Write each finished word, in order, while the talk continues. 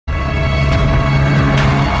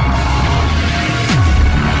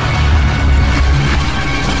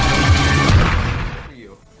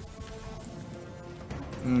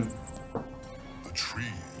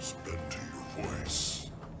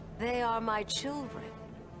my children.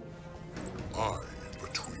 I'm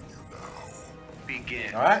between you now.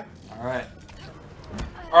 Begin. All right. All right.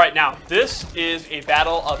 All right, now this is a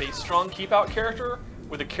battle of a strong keep-out character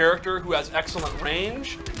with a character who has excellent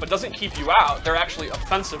range, but doesn't keep you out. They're actually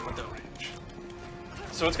offensive with their range.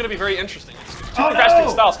 So it's going to be very interesting. It's two contrasting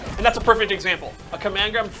styles, and that's a perfect example. A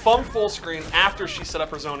command grab from full screen after she set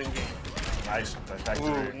up her zoning game. Nice.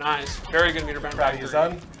 Ooh, nice. Very good meter burn back He's three.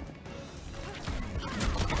 done.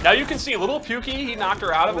 Now you can see a little Pukey, he knocked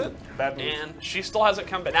her out of it, Bad move. and she still hasn't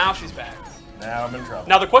come back. Now she's back. Now I'm in trouble.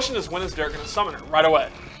 Now the question is, when is Derek going to summon her? Right away.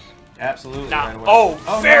 Absolutely. Now, right away.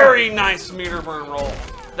 oh, very nice meter burn roll.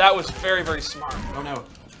 That was very, very smart. Oh no.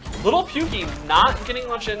 Little Pukey not getting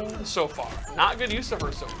much in so far. Not good use of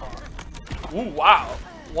her so far. Ooh, wow.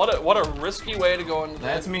 What a risky way to go into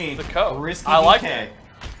the code. Risky I like DK. it.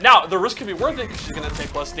 Now, the risk can be worth it because she's going to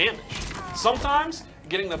take less damage. Sometimes,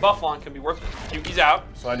 getting the buff on can be worth it. Pukey's out.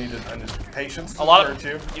 So I need patience. A lot of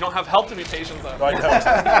you don't have help to be patient though. No, I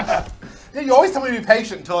don't. Yeah, you always tell me to be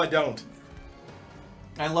patient until I don't.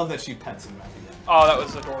 I love that she pets him after that. Oh, that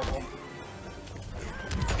was adorable.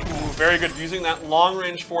 Ooh, very good. Using that long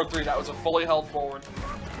range forward 3. That was a fully held forward.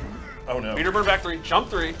 Oh no. Meter burn back 3. Jump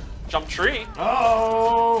 3. Jump tree.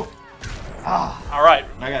 Oh! Ah. All right.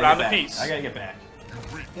 I gotta round get the back. piece. I gotta get back.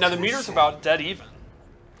 Now the meter's about dead even.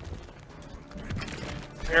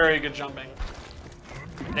 Very good jumping.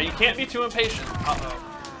 Now you can't be too impatient. Uh-oh.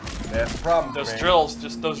 That's the problem.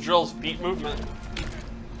 Those drills beat movement.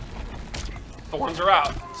 Thorns are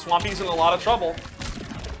out. Swampy's in a lot of trouble.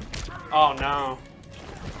 Oh no.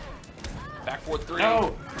 Back forward 3.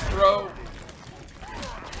 No. Throw.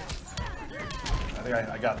 I think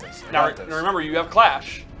I got this. I Now got this. remember, you have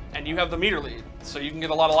Clash, and you have the meter lead, so you can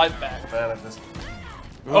get a lot of life back. Bad at this.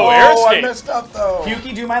 Oh, air escape. I messed up though.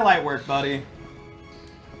 Pukey, do my light work, buddy.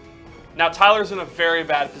 Now Tyler's in a very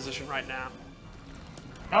bad position right now.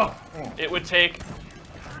 Oh. It would take...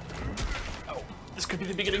 Oh, this could be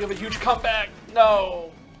the beginning of a huge comeback.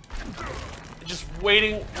 No. Just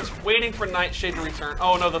waiting for Nightshade to return.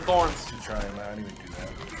 Oh no, the Thorns. She's trying. I didn't even do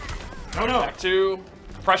that. Oh no. Back to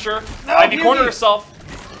pressure. No, Ivy Pukey. cornered herself.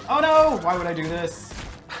 Oh no. Why would I do this?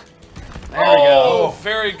 There we Oh, go.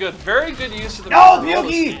 very good. Very good use of the No, meter roll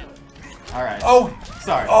Pukey! scheme. All right. Oh.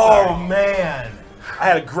 Sorry. Oh sorry. man. I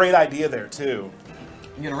had a great idea there too.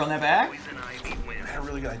 You gonna run that back? I had a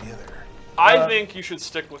really good idea there. I think you should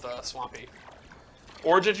stick with Swampy.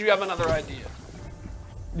 Or did you have another idea?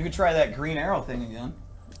 You could try that green arrow thing again.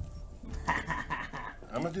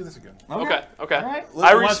 I'm gonna do this again. Okay. All right. I You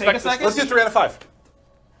wanna respect take a this. second? Let's do 3 out of 5.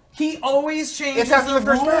 He always changes It's after the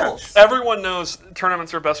first rules. match. Everyone knows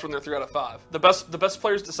tournaments are best when they're 3 out of 5. The best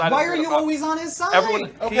players decide. Why are you always on his side?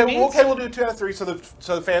 Everyone. Okay, he means- we'll do 2 out of 3 so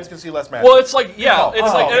the fans can see less matches. Well, it's like it's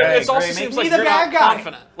like okay, it also great. seems Make like me the you're not bad guy.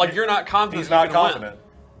 confident. Like you're not confident. He's not you're gonna confident.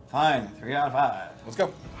 Fine. 3 out of 5. Let's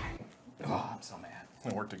go. Oh, I'm so mad.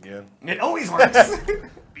 It worked again. It always works.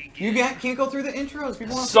 You can't go through the intros. People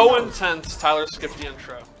Win. want So to intense. Tyler skipped the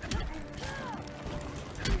intro.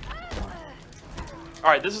 All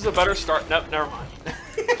right, this is a better start. Nope, never mind.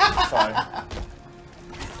 Fine.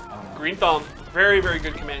 Green thumb. Very, very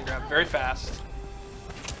good command grab. Very fast.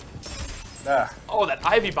 Ah. Oh, that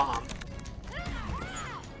Ivy bomb.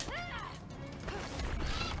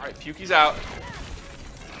 All right, Pukey's out.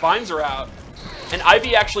 Vines are out. And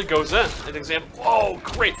Ivy actually goes in. An example. Oh,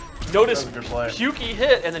 great. Notice That was a good play. Pukey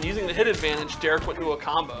hit, and then using the hit advantage, Derek went into a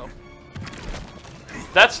combo.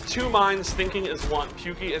 That's 2 minds thinking as one.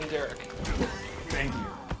 Pukey and Derek. Thank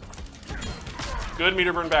you. Good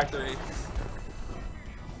meter burn back 3.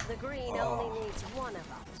 The green only needs one of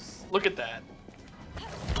us. Look at that.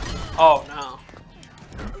 Oh, no.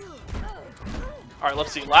 All right,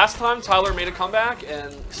 let's see. Last time, Tyler made a comeback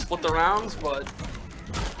and split the rounds, but...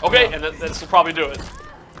 Okay, and this will probably do it.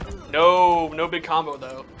 No big combo,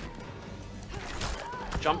 though.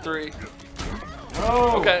 Jump 3.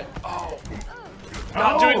 Oh. Okay. Oh.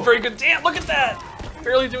 Not doing very good. Damn, look at that!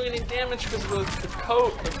 Barely doing any damage because of the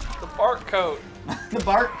coat, the bark coat. The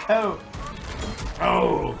bark coat.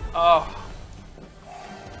 Oh. Oh.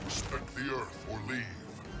 Respect the earth or leave.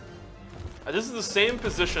 This is the same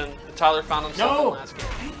position that Tyler found himself in last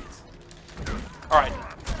game. All right.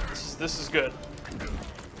 This is good.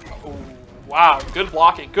 Ooh, wow, good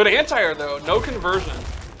blocking. Good anti-air, though. No conversion.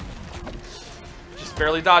 Just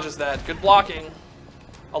barely dodges that. Good blocking.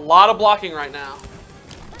 A lot of blocking right now.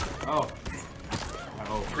 Oh.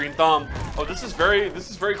 Oh. Green thumb. Oh, this is very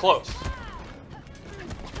close.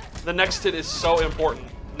 The next hit is so important.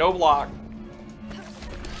 No block.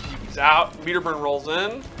 He's out. Meter burn rolls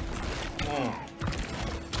in. All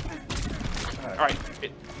right.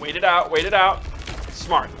 Wait it out. Wait it out.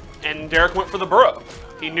 Smart. And Derek went for the burrow.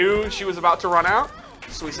 He knew she was about to run out,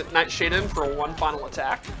 so he sent Nightshade in for one final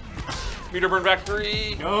attack. Meter burn back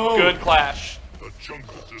 3. No. Good clash. The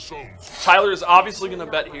jungle disowns. Tyler is obviously going to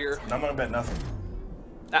bet here. I'm gonna bet nothing.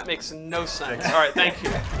 That makes no sense. All right, thank you.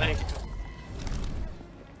 Thank you.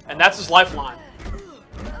 And that's his lifeline.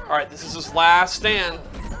 All right, this is his last stand.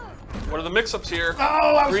 What are the mix-ups here? Oh,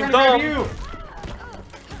 I was Green trying to thumb. grab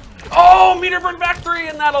you. Oh, meter burn back 3,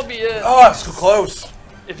 and that'll be it. Oh, it's too close.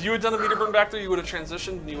 If you had done a meter burn back 3, you would have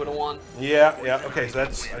transitioned and you would have won. Yeah, yeah. Okay, so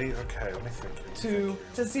that's okay. Let me think. 2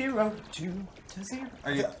 to 0. 2 to 0.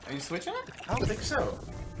 Are you switching it? I don't think so.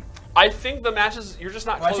 I think the matches, you're just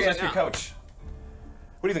not Why don't you closing ask your out. coach?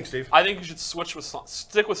 What do you think, Steve? I think you should switch with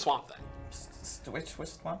stick with Swamp Thing. Which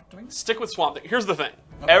Swamp Thing? Stick with Swamp Thing. Here's the thing.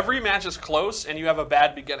 Every match is close and you have a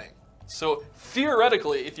bad beginning. So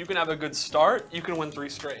theoretically, if you can have a good start, you can win 3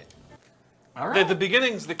 straight. All right. The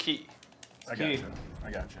beginning's the key. I got you.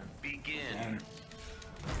 I got you. Begin.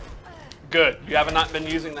 Good. You haven't not been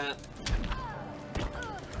using that.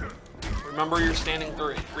 Remember you're standing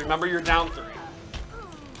 3. Remember you're down 3.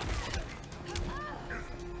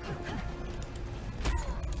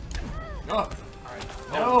 Oh.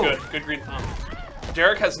 Oh, good. Good green thumb.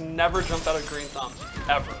 Derek has never jumped out of green thumb,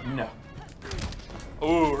 ever. No.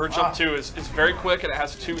 Ooh, her jump 2 is very quick and it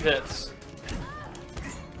has 2 hits.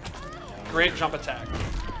 Great jump attack.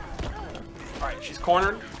 All right, she's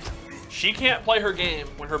cornered. She can't play her game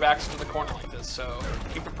when her back's to the corner like this, so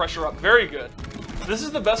keep the pressure up. Very good. This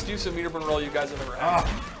is the best use of meter burn roll you guys have ever had.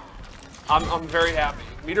 I'm very happy.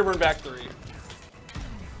 Meter burn back 3.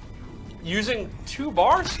 Using 2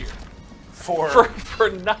 bars here for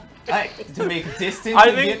nothing. To make distance. I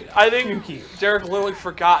and think get pukey. Derek literally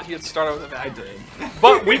forgot he had started with a back. I did.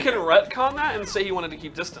 But we can retcon that and say he wanted to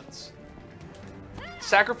keep distance.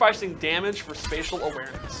 Sacrificing damage for spatial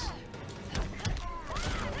awareness.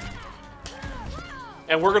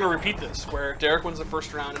 And we're going to repeat this, where Derek wins the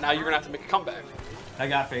first round, and now you're going to have to make a comeback. I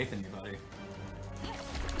got faith in you, buddy.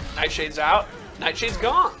 Nightshade's out. Nightshade's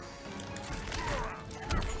gone.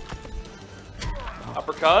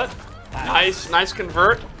 Uppercut. Nice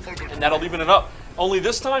convert, and that'll even it up. Only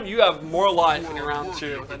this time you have more life in your round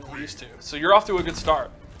 2 than you used to. So you're off to a good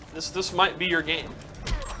start. This might be your game.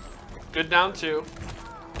 Good down 2.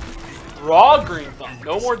 Raw green thumb.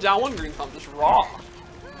 No more down 1 green thumb, just raw.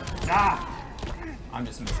 Ah! I'm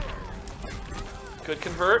just missing. Good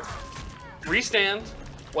convert. Restand.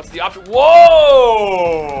 What's the option?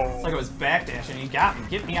 Whoa! It's like it was backdashing. You got me.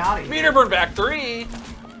 Get me out of here. Meter burn back 3.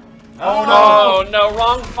 Oh, Oh no,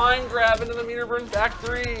 wrong fine grab into the meter burn back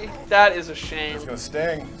 3. That is a shame. It's gonna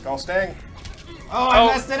sting. It's gonna sting. Oh, I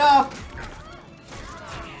messed it up.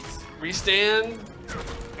 Restand.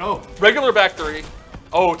 Oh. Regular back 3.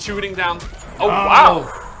 Oh, 2 hitting down. Oh, wow.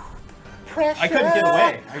 I couldn't get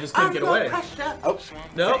away. I just couldn't get away. Oh.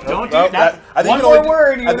 No, don't do No, that. I think One you can more only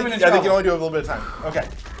word, you I would have think, been in I think you trouble. only do a little bit of time. Okay.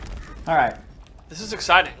 All right. This is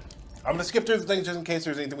exciting. I'm gonna skip through the things just in case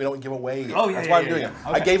there's anything we don't give away. Oh, yeah, That's yeah, why I'm yeah, doing yeah. it.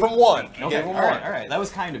 Okay. I gave him 1. Okay. Gave him All right. 1. All right. That was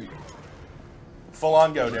kind of you. Full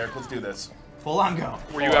on go, Derek. Let's do this. Full on go.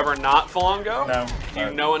 Were you ever not full on go? No. Do you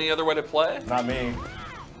know any other way to play? Not me.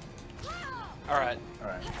 All right. All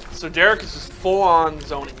right. So Derek is just full on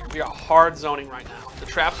zoning here. We got hard zoning right now. The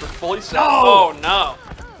traps are fully set. No! Oh no.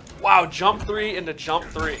 Wow, jump 3 into jump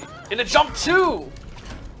 3. Into jump 2!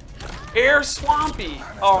 Air Swampy!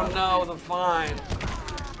 Oh no, the vine.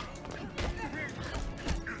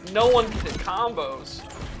 No one can hit combos.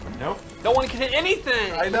 Nope. No one can hit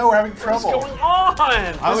anything! I know we're having What's trouble. going on?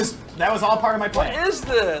 That was all part of my plan. What is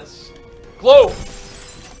this? Glow!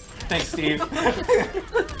 Thanks, Steve. Oh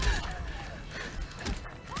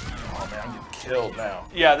man, I'm getting killed now.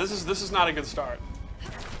 Yeah, this is not a good start.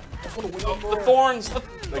 The thorns.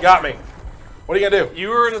 They got me. What are you gonna do? You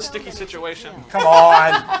were in a sticky situation. Come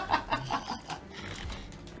on.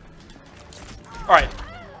 All right.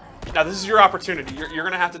 Now this is your opportunity. You're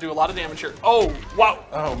going to have to do a lot of damage here. Oh, wow.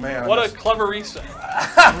 Oh man. What a clever reset.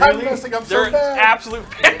 I'm messing up They're so in bad. absolute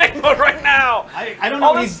panic mode right now. I don't know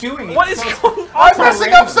All what this- he's doing. What It's is so- going on? I'm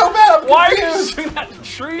messing up so bad. I'm Why are you confused. doing that to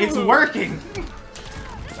tree? It's working.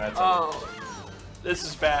 That's Oh, this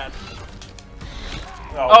is bad.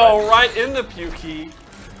 oh, Oh, right in the pukey.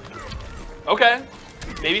 Okay.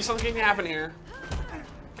 Maybe something can happen here.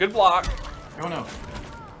 Good block. Oh no.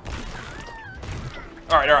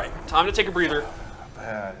 All right. Time to take a breather.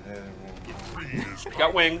 bad. You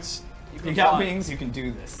got wings. You got fly. wings. You can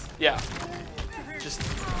do this. Yeah. Just.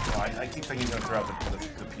 Oh, I keep thinking he's gonna throw out the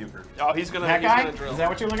puker. Oh, he's gonna. That he's guy? gonna drill. Is that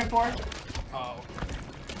what you're looking for? Oh.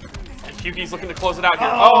 And Pukey's looking to close it out here.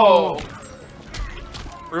 Oh.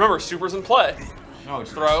 Remember, super's in play. Oh,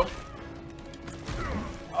 it's Throw.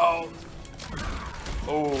 Oh.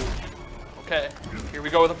 Oh. Okay. Here we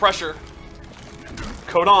go with the pressure.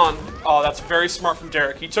 Code on. Oh, that's very smart from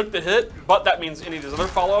Derek. He took the hit, but that means any of his other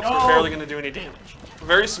follow-ups are barely going to do any damage.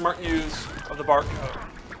 Very smart use of the bark code.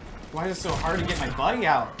 Why is it so hard to get my buddy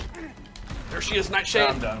out? There she is, Nightshade.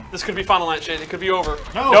 I'm done. This could be final, Nightshade. It could be over.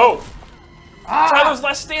 No. No. Ah! Tyler's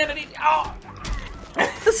last stand, and he. Oh.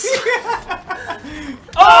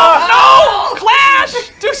 Oh no!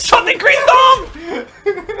 Clash! Do something, Green Thumb!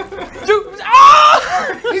 Do.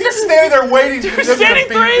 Ah! He's just standing there waiting. Do standing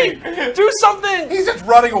three! Do something! He's just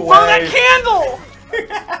running away. Throw that candle!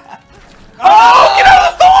 Oh, get out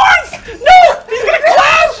of the thorns! No! He's gonna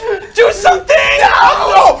clash! Do something!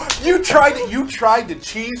 No! You tried to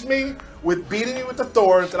cheese me with beating me with the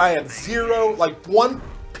thorns, and I had zero, like 1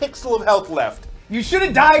 pixel of health left. You should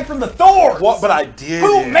have died from the thorns! What? But I did.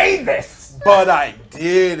 Who made this? But I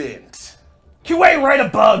didn't. QA, write a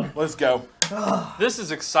bug! Let's go. This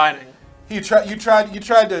is exciting. You tried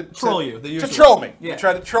to Troll you, the to usual. troll me. Yeah. You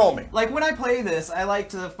tried to troll me. Like, when I play this, I like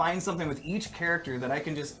to find something with each character that I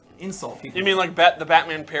can just insult people. You mean like the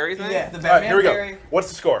Batman parry thing? Yeah, the All Batman right, here we parry. go. What's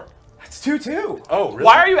the score? It's 2-2. Oh, really?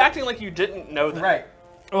 Why are you acting like you didn't know that? Right.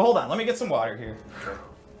 Oh, hold on. Let me get some water here.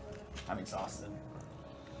 I'm exhausted.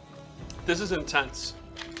 This is intense.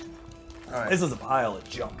 All right. This is a pile of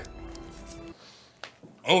junk.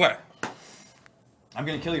 Okay. I'm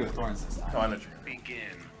gonna kill you with thorns this time. No, I know you.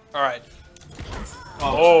 All right.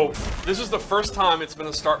 Oh, this is the first time it's been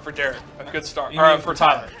a start for Derek. A good start. All right, for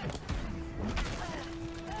Tyler.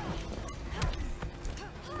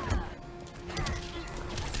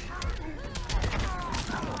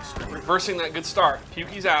 Reversing that good start.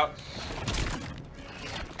 Pukey's out.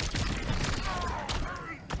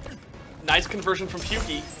 Nice conversion from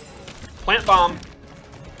Pukey. Plant bomb.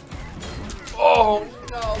 Oh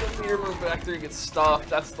no, the meter moves back there, he gets stuffed.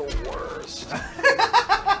 That's the worst.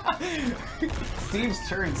 Steve's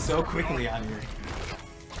turned so quickly on you.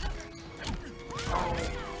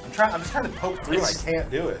 I'm just trying to poke through. I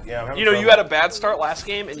can't do it. Yeah. I'm having You know, trouble. you had a bad start last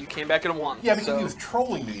game and you came back and won. Yeah, because so, he was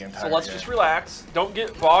trolling me the entire so let's game. just relax. Don't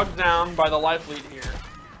get bogged down by the life lead here.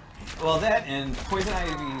 Well, that and Poison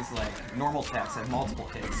Ivy's like normal attacks have multiple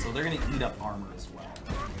hits, so they're gonna eat up armor as well.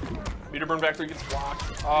 Meter burn back 3 gets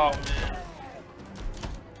blocked. Oh man.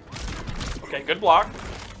 Okay, good block.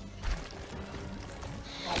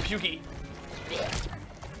 Oh, Pukey.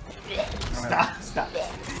 Stop.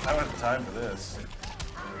 I don't have time for this.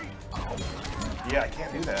 Yeah, I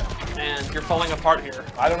can't do that. And you're falling apart here.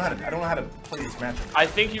 I don't know how to play this matchup. I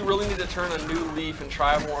think you really need to turn a new leaf and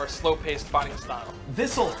try a more slow-paced fighting style.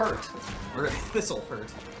 This'll hurt. Or this'll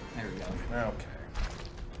hurt. There we go. Okay.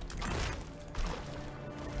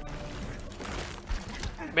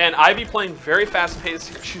 Man, Ivy playing very fast-paced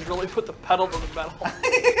here. She's really put the pedal to the metal. Oh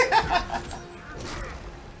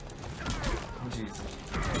jeez.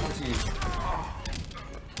 Oh jeez.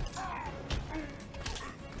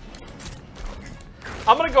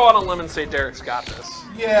 I'm gonna go on a limb and say Derek's got this.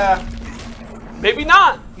 Yeah. Maybe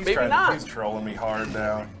not. He's Maybe trying, not. He's trolling me hard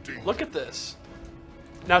now. Look at this.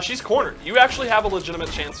 Now she's cornered. You actually have a legitimate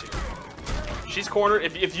chance here. She's cornered.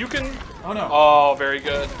 If you can. Oh no. Oh, very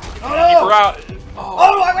good. Oh, Keep her out.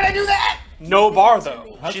 Oh, why would I do that? No bar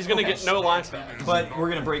though. That's She's gonna okay. get no life back. But we're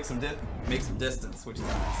gonna break some make some distance, which is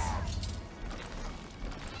nice.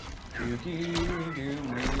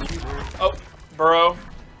 Oh, Burrow,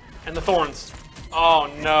 and the thorns. Oh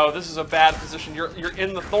no, this is a bad position. You're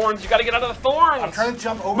in the thorns. You got to get out of the thorns. I'm trying to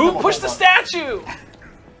jump over. Move, them. push the statue.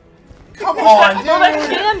 Come on, dude. Throw that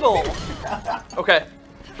candle. Okay,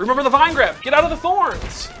 remember the vine grab. Get out of the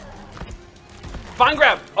thorns. Vine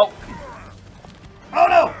grab. Oh. Oh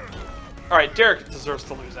no. All right, Derek deserves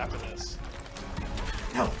to lose after this.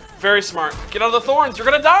 No. Very smart. Get out of the thorns. You're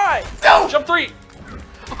gonna die. No. Jump 3.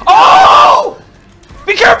 Oh!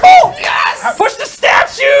 Be careful! Yes! Push the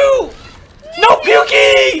statue! No,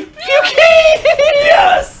 Pukey! Pukey!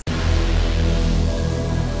 Yes!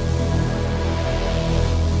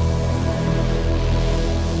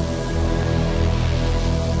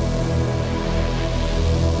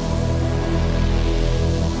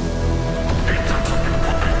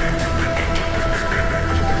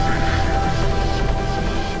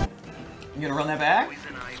 You gonna run that back? I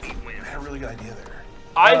had a really good idea there.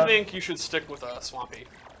 I think you should stick with Swampy.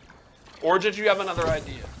 Or did you have another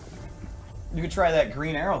idea? You could try that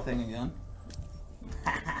green arrow thing again.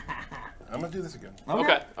 I'm gonna do this again.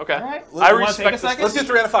 Okay, okay. All right. I You wanna take a respect this. second? Let's get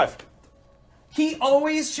 3 out of 5. He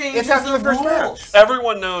always changes It's after the first rules. match.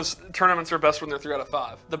 Everyone knows tournaments are best when they're 3 out of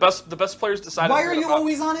 5. The best players decide. Why are you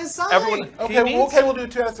always on his side? Everyone. Okay, he well, means- we'll do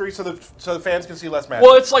 2 out of 3 so the fans can see less matches.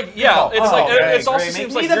 Well, it's like it's Oh, like okay, it also great.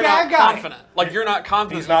 seems Make like me the you're not bad guy. confident. Like you're not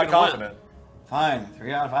confident. He's not you're gonna confident. Fine,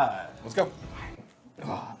 3 out of 5. Let's go.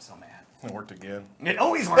 Oh, I'm so mad. It worked again. It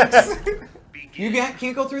always works. You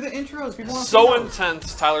can't go through the intros. People Win. want So to know.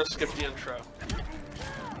 intense. Tyler skipped the intro.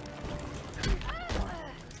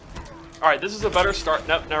 All right, this is a better start.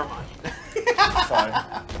 No, never mind.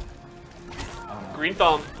 Fine. Green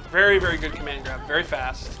thumb. Very, very good command grab. Very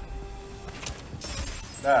fast.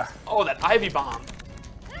 Ah. Oh, that Ivy bomb.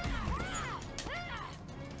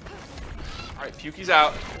 All right, Pukey's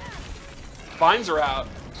out. Vines are out.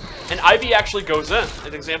 And Ivy actually goes in.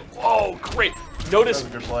 An example. Oh, great. Notice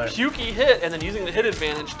That was a good play. Pukey hit, and then using the hit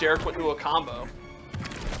advantage, Derek went into a combo.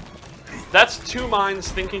 That's 2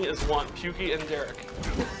 minds thinking as one. Pukey and Derek.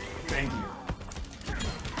 Thank you.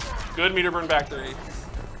 Good meter burn back 3.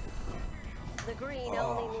 The green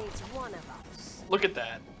only needs one of us. Look at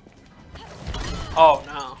that. Oh,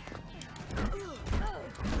 no.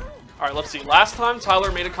 All right, let's see. Last time,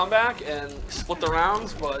 Tyler made a comeback and split the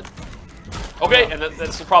rounds, but... Okay, and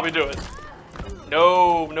this will probably do it.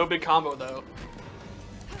 No big combo, though.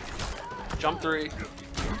 Jump 3.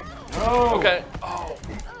 Oh. Okay. Oh.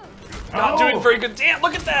 Not doing very good. Damn,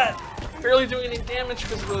 look at that. Barely doing any damage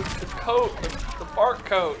because of the coat, the bark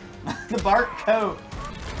coat. The bark coat.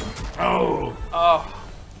 Oh. Oh.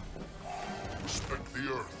 Respect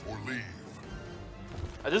the earth or leave.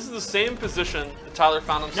 This is the same position that Tyler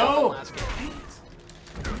found himself in last game.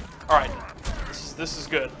 All right. This is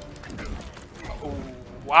good. Ooh,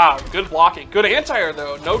 wow, good blocking. Good anti-air,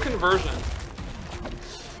 though. No conversion.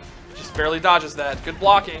 Just barely dodges that. Good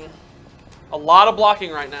blocking. A lot of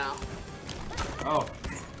blocking right now. Oh.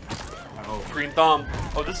 Oh. Green thumb.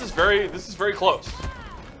 Oh, this is very close.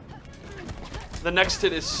 The next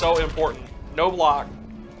hit is so important. No block.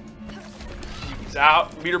 He's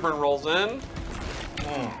out. Meter burn rolls in.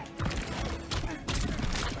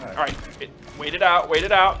 All right, wait it out, wait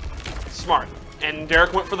it out. Smart. And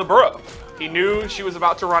Derek went for the burrow. He knew she was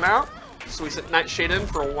about to run out, so he sent Nightshade in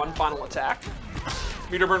for one final attack.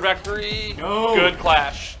 Meter burn back 3. No. Good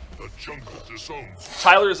clash. The jungle disowns.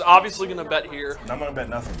 Tyler is obviously going to bet here. I'm going to bet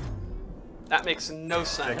nothing. That makes no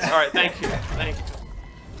sense. All right, thank you. Thank you.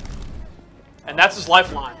 And that's his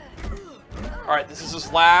lifeline. All right, this is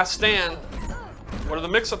his last stand. What are the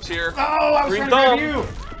mix-ups here? Oh, I was Green trying to thumb. grab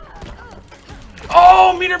you.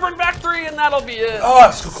 Oh, meter burn back 3, and that'll be it. Oh,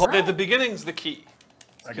 that's too close. The beginning's the key.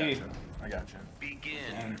 I got you. I got you.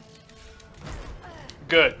 Begin.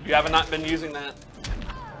 Good. You have not been using that.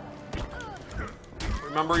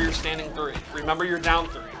 Remember you're standing 3. Remember you're down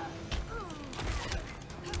 3.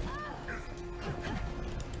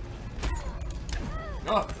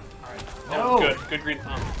 Oh. Oh, No. good. Good green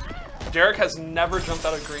thumb. Derek has never jumped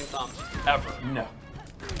out of green thumb, ever. No.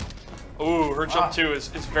 Ooh, her jump 2 is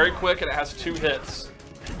very quick, and it has 2 hits.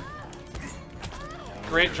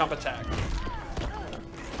 Great jump attack.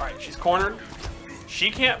 All right, she's cornered.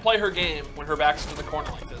 She can't play her game when her back's to the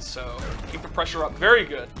corner like this, so keep the pressure up. Very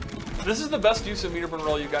good. This is the best use of meter burn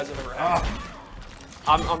roll you guys have ever had.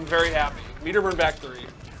 I'm very happy. Meter burn back 3.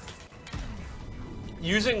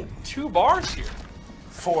 Using 2 bars here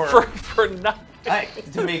for nothing. Hey,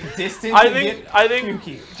 to make distance. I and think get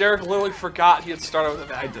kooky. Derek literally forgot he had started with a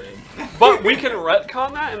back. I did. But we can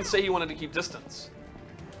retcon that and say he wanted to keep distance.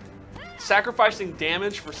 Sacrificing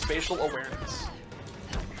damage for spatial awareness.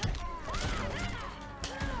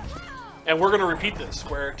 And we're going to repeat this,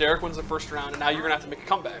 where Derek wins the first round, and now you're going to have to make a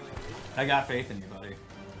comeback. I got faith in you, buddy.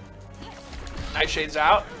 Nightshade's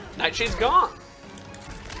out. Nightshade's gone.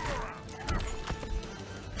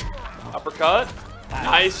 Uppercut.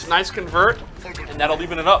 Nice convert. And that'll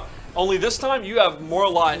even it up. Only this time, you have more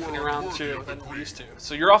life in your round 2 than you used to.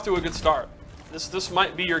 So you're off to a good start. This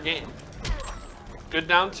might be your game. Good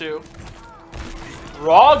down 2.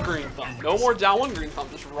 Raw green thumb. No more down 1 green thumb,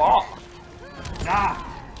 just raw. Ah!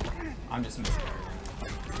 I'm just missing.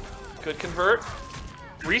 Good convert.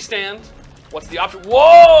 Restand. What's the option?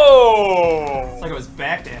 Whoa! It's like it was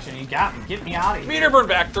backdashing. You got me. Get me out of here. Meter burn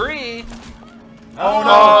back 3. Oh,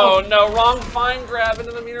 Oh no, wrong fine grab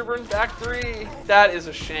into the meter burn back 3. That is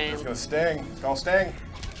a shame. It's going to sting. It's going to sting.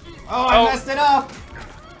 Oh, I messed it up.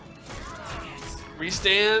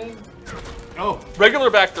 Restand. Oh. Regular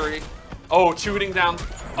back 3. Oh, 2 hitting down.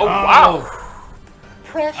 Oh, wow.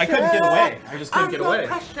 I couldn't get away. I just couldn't get away.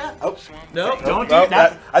 Oh. No, don't do Well,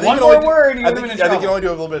 that. I think One you can only more word, I you're think in you trouble. can only do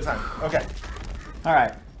a little bit of time. Okay. All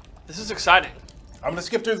right. This is exciting. I'm gonna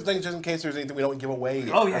skip through the things just in case there's anything we don't give away.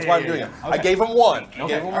 Oh, yeah, That's yeah, why I'm yeah, doing yeah. it. Okay. I gave him one. I Okay,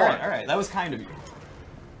 gave him all one. right, all right. That was kind of you.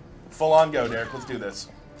 Full on go, Derek. Let's do this.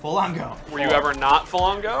 Full on go. Were you ever not full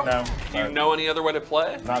on go? No. Do you know any other way to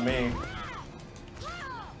play? Not me.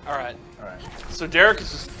 All right. All right. So Derek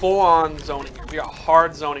is just full on zoning here. We got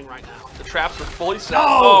hard zoning right now. The traps are fully set. No!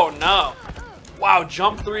 Oh no! Wow,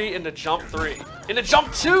 jump 3 into jump 3. Into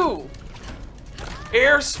jump 2!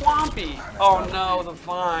 Air swampy! Oh no, the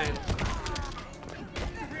vine.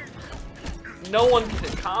 No one can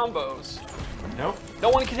hit combos. Nope. No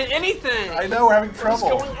one can hit anything! I know we're having What's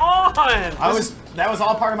trouble. going on? That was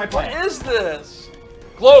all part of my plan. What is this?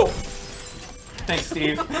 Glow! Thanks,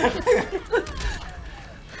 Steve. Oh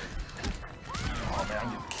man, I'm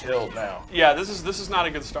getting killed now. Yeah, this is not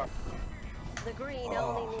a good start. The green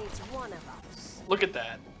only needs one of us. Look at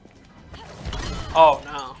that. Oh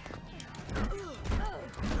no.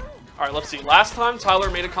 Alright, let's see. Last time Tyler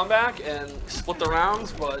made a comeback and split the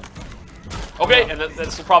rounds, but okay, and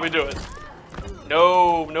this will probably do it.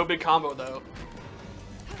 No big combo though.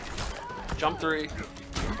 Jump 3.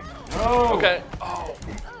 Oh. Okay. Oh.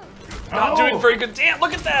 Not doing very good. Damn,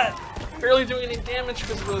 look at that! Barely doing any damage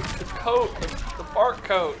because of the coat, the bark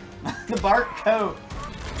coat. The bark coat.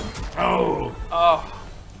 Oh. Oh.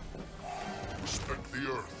 Respect the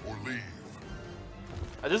earth or leave.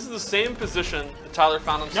 This is the same position that Tyler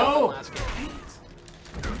found himself in last game.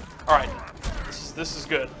 Alright. This is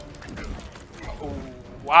good. Ooh,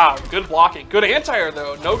 wow, good blocking. Good anti-air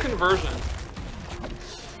though, no conversion.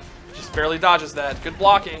 Just barely dodges that. Good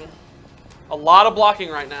blocking. A lot of blocking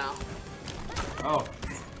right now. Oh.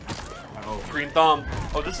 Oh. Green thumb.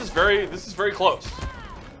 Oh, this is very close.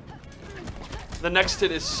 The next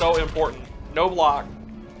hit is so important. No block.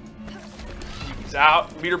 He's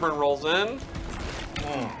out. Meter burn rolls in.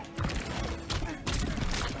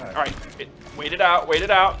 Alright, wait it out, wait it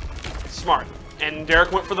out. Smart. And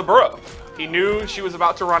Derek went for the burrow. He knew she was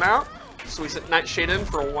about to run out, so he sent Nightshade in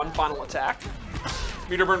for one final attack.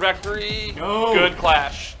 Meter burn back 3. No. Good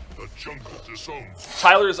clash. The jungle disowns.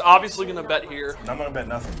 Tyler is obviously going to bet here. I'm gonna bet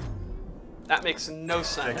nothing. That makes no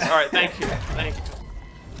sense. Alright, thank you. Thank you.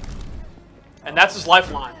 And that's his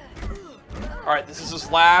lifeline. Alright, this is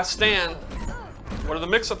his last stand. What are the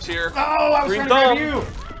mix-ups here? Oh, I was Green trying to thumb. grab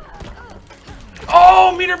you.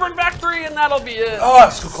 Oh, meter burn back 3, and that'll be it. Oh,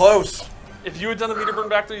 it's too close. If you had done the meter burn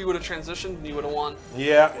back 3, you would have transitioned and you would have won.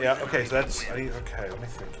 Yeah. Okay, so that's okay. Let me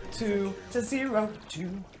think. 2 to 0.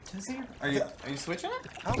 2 to 0. Are you switching it?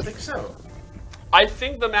 I don't think so. I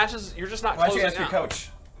think the matches, you're just not Why don't you closing ask your out. coach?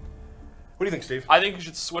 What do you think, Steve? I think you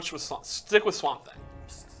should switch with stick with Swamp Thing.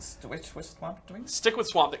 Which swamp doing? Stick with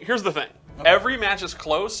Swamp Thing. Here's the thing. Every match is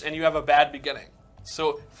close and you have a bad beginning.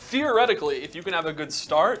 So theoretically, if you can have a good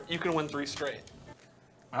start, you can win 3 straight.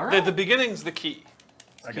 All right. The beginning's the key.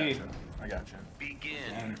 I got you. I got you.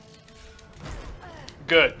 Begin.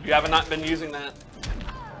 Good. You have not been using that.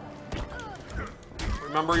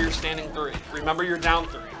 Remember you're standing 3. Remember you're down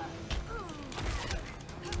 3.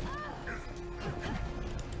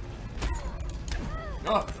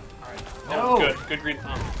 Oh. Oh, good. Good green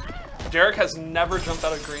thumb. Derek has never jumped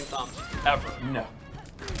out of green thumb, ever. No.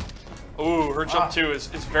 Ooh, her jump 2 is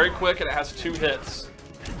very quick and it has 2 hits.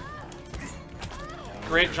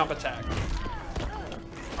 Great jump attack.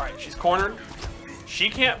 Alright, she's cornered. She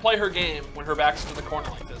can't play her game when her back's to the corner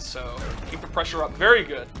like this, so keep the pressure up. Very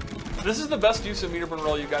good. This is the best use of meter burn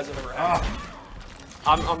roll you guys have ever had.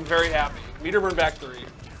 I'm very happy. Meter burn back 3.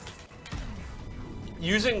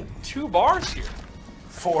 Using 2 bars here.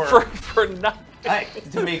 For nothing.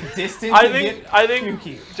 To make distance. I think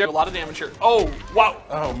pukey. Derek, a lot of damage here. Oh wow!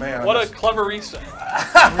 Oh man! What a clever reset.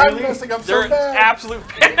 I'm messing up They're so in bad. absolute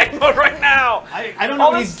panic mode right now. I don't know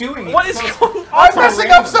what he's doing. What is going on? I'm messing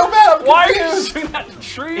up so bad. I'm Why are you confused. doing that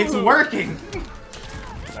tree? It's move? working.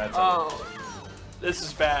 That's Oh, this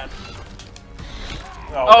is bad.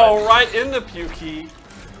 oh, Oh, right in the pukey.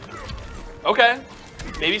 Okay,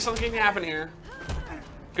 maybe something can happen here.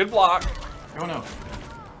 Good block. Oh no.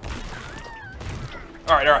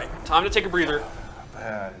 All right. Time to take a breather.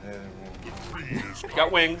 You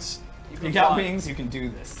got wings. You can got fly. wings. You can do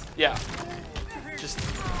this. Yeah. Just.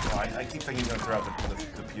 Oh, I keep thinking he's gonna throw out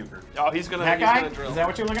the puker. Oh, he's gonna. That he's guy? gonna drill. Is that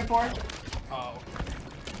what you're looking for? Oh.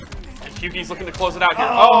 And Pukey's looking to close it out here.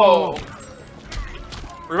 Oh.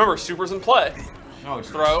 Oh. Remember, super's in play. No, it's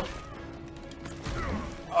Throw.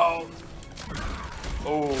 Oh.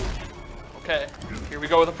 Oh. Okay. Here we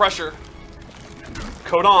go with the pressure.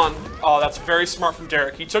 Code on. Oh, that's very smart from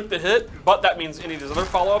Derek. He took the hit, but that means any of his other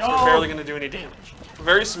follow-ups are barely going to do any damage.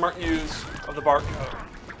 Very smart use of the bark code.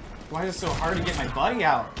 Why is it so hard to get my buddy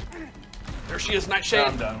out? There she is, Nightshade.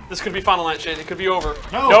 I'm done. This could be final Nightshade. It could be over.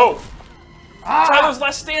 No. No. Tyler's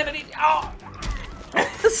last stand and he. Oh.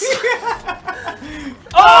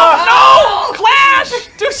 Oh no! Clash!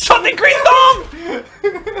 Do something, Green Thumb!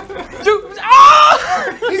 Do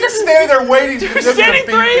He's just standing there waiting to do standing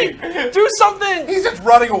three! Do something! He's just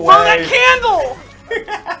running away. Throw that candle!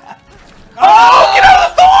 Oh, get out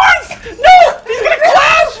of the thorns! No! He's gonna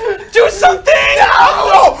clash! Do something!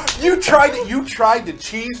 No! You tried to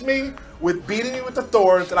cheese me with beating me with the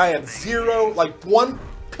thorns, and I had zero, like 1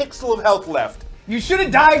 pixel of health left. You should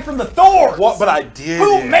have died from the thorns! What? But I did.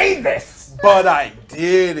 Who made this? But I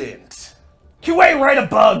didn't. QA, write a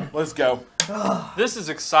bug! Let's go. This is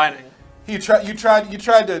exciting. You tried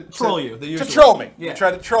to troll you. The to usual. troll me. Yeah. You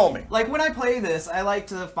tried to troll me. Like, when I play this, I like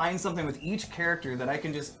to find something with each character that I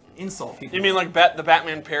can just insult people. You mean like the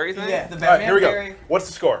Batman parry thing? Yeah, the All Batman right, here we parry. go. What's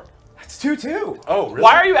the score? It's 2-2. Oh, really?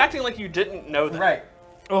 Why are you acting like you didn't know that? Right.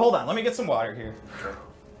 Oh, hold on. Let me get some water here.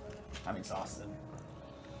 I'm exhausted.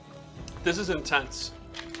 This is intense.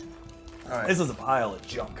 All right. This is a pile of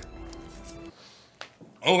junk.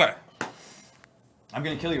 Okay. I'm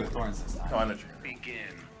gonna kill you with thorns this time. Oh, I know you're gonna-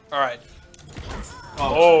 All right.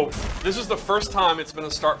 Oh, this is the first time it's been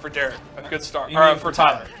a start for Derek. A good start. You All right, mean for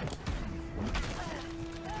Tyler.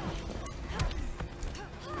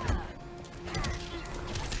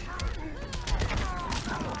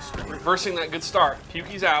 Reversing that good start.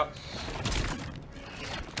 Pukey's out.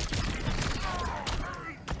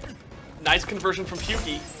 Nice conversion from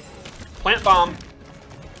Pukey. Plant bomb.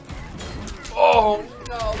 Oh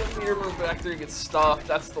no, the meter moves back there, he gets stuffed.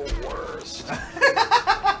 That's the worst.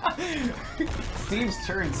 Steve's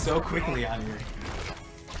turned so quickly on you.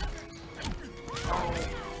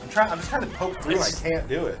 I'm just trying to poke through. I can't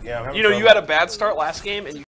do it. Yeah. I'm having You know, you trouble. had a bad start last game, and you